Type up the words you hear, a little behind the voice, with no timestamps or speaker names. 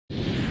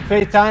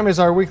Faith Time is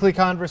our weekly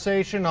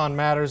conversation on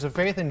matters of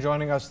faith, and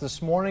joining us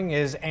this morning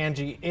is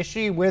Angie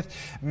Ishee with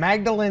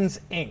Magdalene's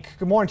Inc.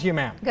 Good morning to you,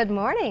 ma'am. Good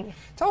morning.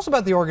 Tell us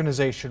about the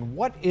organization.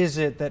 What is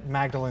it that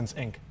Magdalene's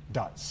Inc.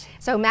 does?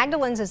 So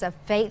Magdalene's is a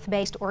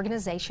faith-based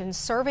organization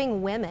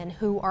serving women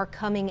who are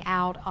coming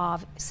out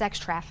of sex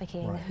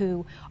trafficking, Right.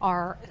 who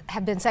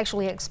have been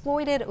sexually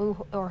exploited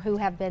or who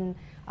have been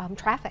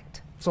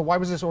trafficked. So why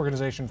was this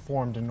organization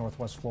formed in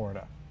Northwest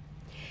Florida?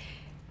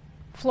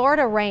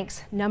 Florida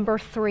ranks number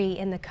 3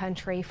 in the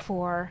country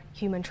for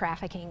human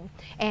trafficking,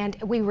 and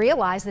we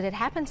realize that it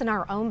happens in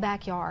our own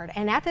backyard.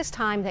 And at this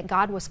time that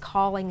God was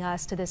calling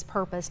us to this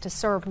purpose to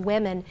serve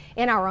women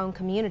in our own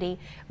community,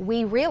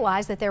 we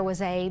realized that there was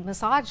a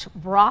massage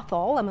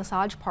brothel, a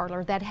massage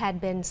parlor that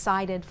had been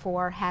cited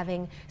for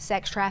having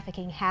sex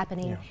trafficking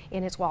happening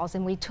in its walls,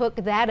 and we took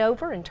that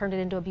over and turned it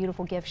into a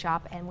beautiful gift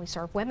shop, and we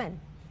serve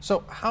women.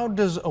 So how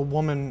does a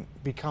woman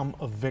become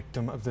a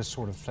victim of this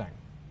sort of thing?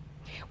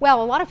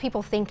 Well, a lot of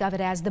people think of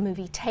it as the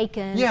movie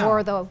Taken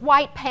or the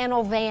white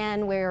panel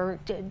van where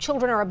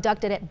children are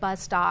abducted at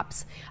bus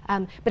stops,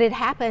 but it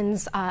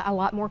happens a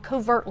lot more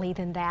covertly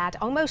than that.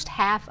 Almost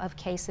half of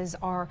cases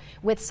are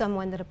with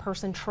someone that a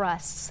person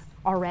trusts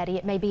already.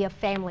 It may be a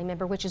family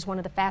member, which is one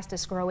of the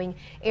fastest growing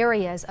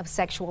areas of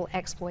sexual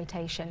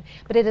exploitation.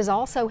 But it is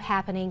also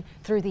happening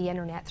through the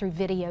internet, through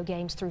video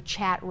games, through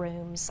chat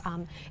rooms,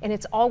 and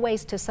it's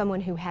always to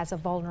someone who has a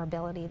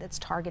vulnerability that's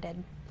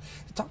targeted.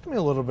 Talk to me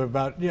a little bit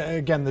about,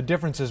 again, the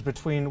differences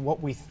between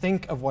what we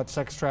think of what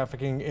sex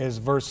trafficking is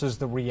versus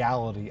the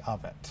reality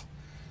of it.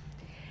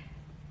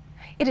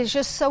 It is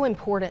just so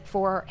important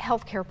for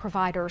healthcare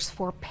providers,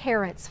 for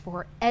parents,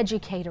 for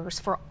educators,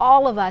 for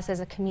all of us as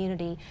a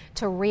community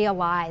to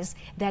realize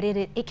that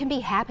it can be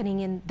happening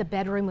in the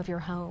bedroom of your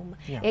home.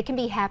 It can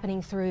be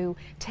happening through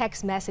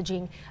text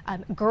messaging,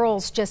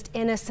 girls just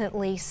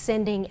innocently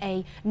sending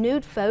a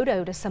nude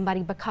photo to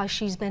somebody because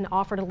she's been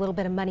offered a little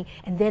bit of money,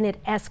 and then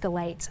it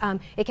escalates.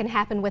 It can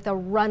happen with a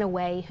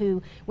runaway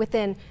who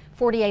within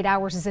 48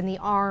 hours is in the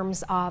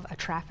arms of a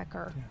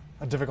trafficker.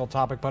 A difficult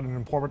topic, but an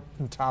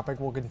important topic.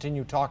 We'll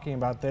continue talking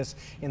about this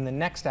in the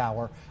next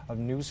hour of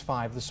News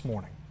 5 this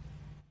morning.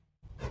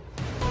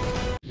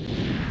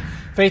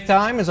 Faith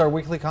Time is our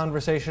weekly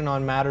conversation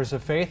on matters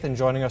of faith, and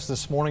joining us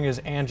this morning is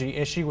Angie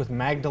Ishee with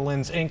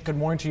Magdalene's Inc. Good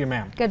morning to you,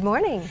 ma'am. Good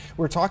morning.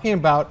 We're talking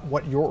about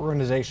what your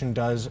organization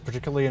does,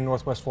 particularly in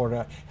Northwest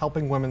Florida,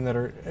 helping women that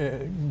are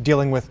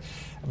dealing with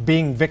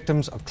being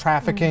victims of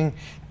trafficking.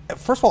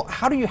 First of all,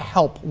 how do you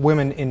help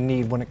women in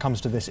need when it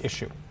comes to this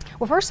issue?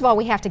 Well, first of all,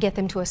 we have to get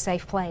them to a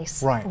safe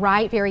place.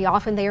 Right? Very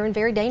often they are in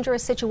very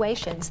dangerous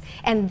situations.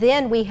 And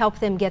then we help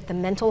them get the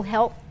mental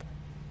health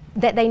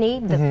that they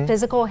need, the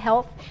physical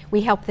health. We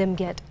help them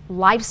get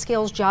life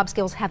skills, job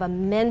skills, have a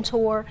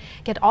mentor,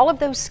 get all of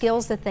those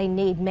skills that they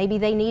need. Maybe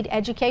they need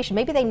education,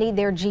 maybe they need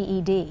their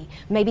GED,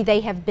 maybe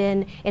they have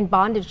been in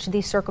bondage to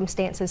these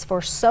circumstances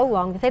for so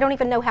long that they don't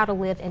even know how to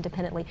live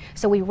independently.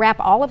 So we wrap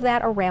all of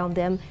that around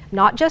them,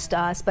 not just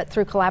us, but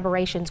through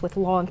collaborations with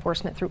law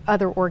enforcement, through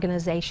other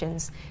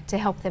organizations to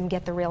help them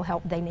get the real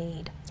help they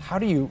need. How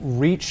do you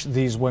reach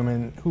these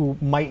women who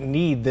might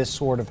need this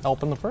sort of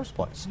help in the first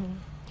place?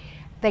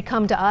 They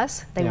come to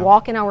us, they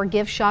walk in our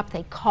gift shop,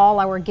 they call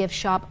our gift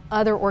shop,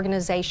 other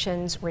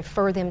organizations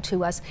refer them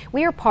to us.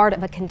 We are part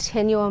of a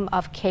continuum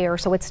of care,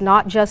 so it's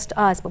not just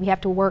us, but we have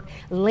to work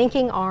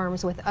linking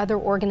arms with other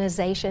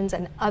organizations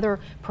and other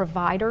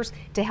providers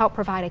to help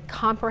provide a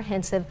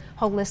comprehensive,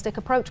 holistic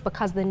approach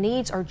because the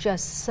needs are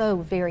just so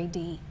very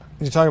deep.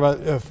 You talk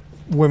about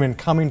women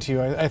coming to you.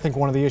 I think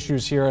one of the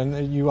issues here,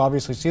 and you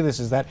obviously see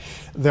this, is that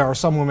there are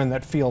some women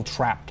that feel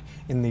trapped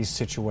in these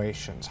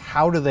situations.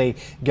 How do they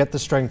get the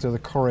strength or the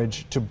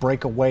courage to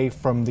break away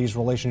from these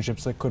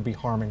relationships that could be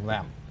harming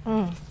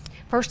them?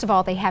 First of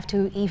all, they have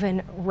to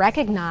even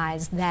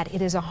recognize that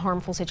it is a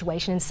harmful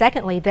situation. And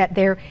secondly, that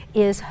there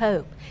is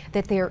hope,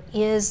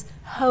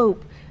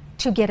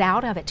 to get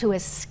out of it, to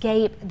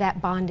escape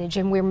that bondage.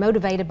 And we're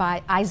motivated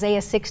by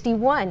Isaiah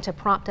 61 to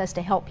prompt us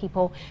to help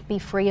people be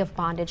free of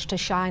bondage, to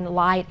shine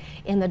light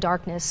in the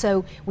darkness.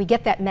 So we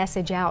get that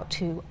message out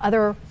to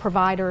other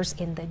providers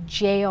in the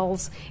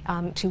jails,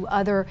 to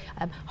other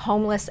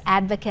homeless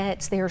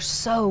advocates. There are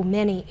so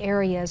many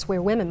areas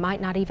where women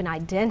might not even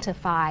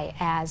identify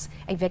as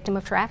a victim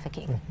of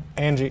trafficking.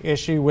 Angie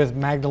Ishee with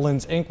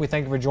Magdalene's Inc. We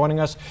thank you for joining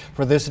us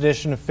for this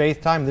edition of Faith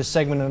Time. This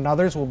segment and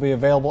others will be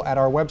available at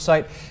our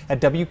website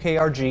at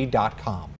WKRG.com.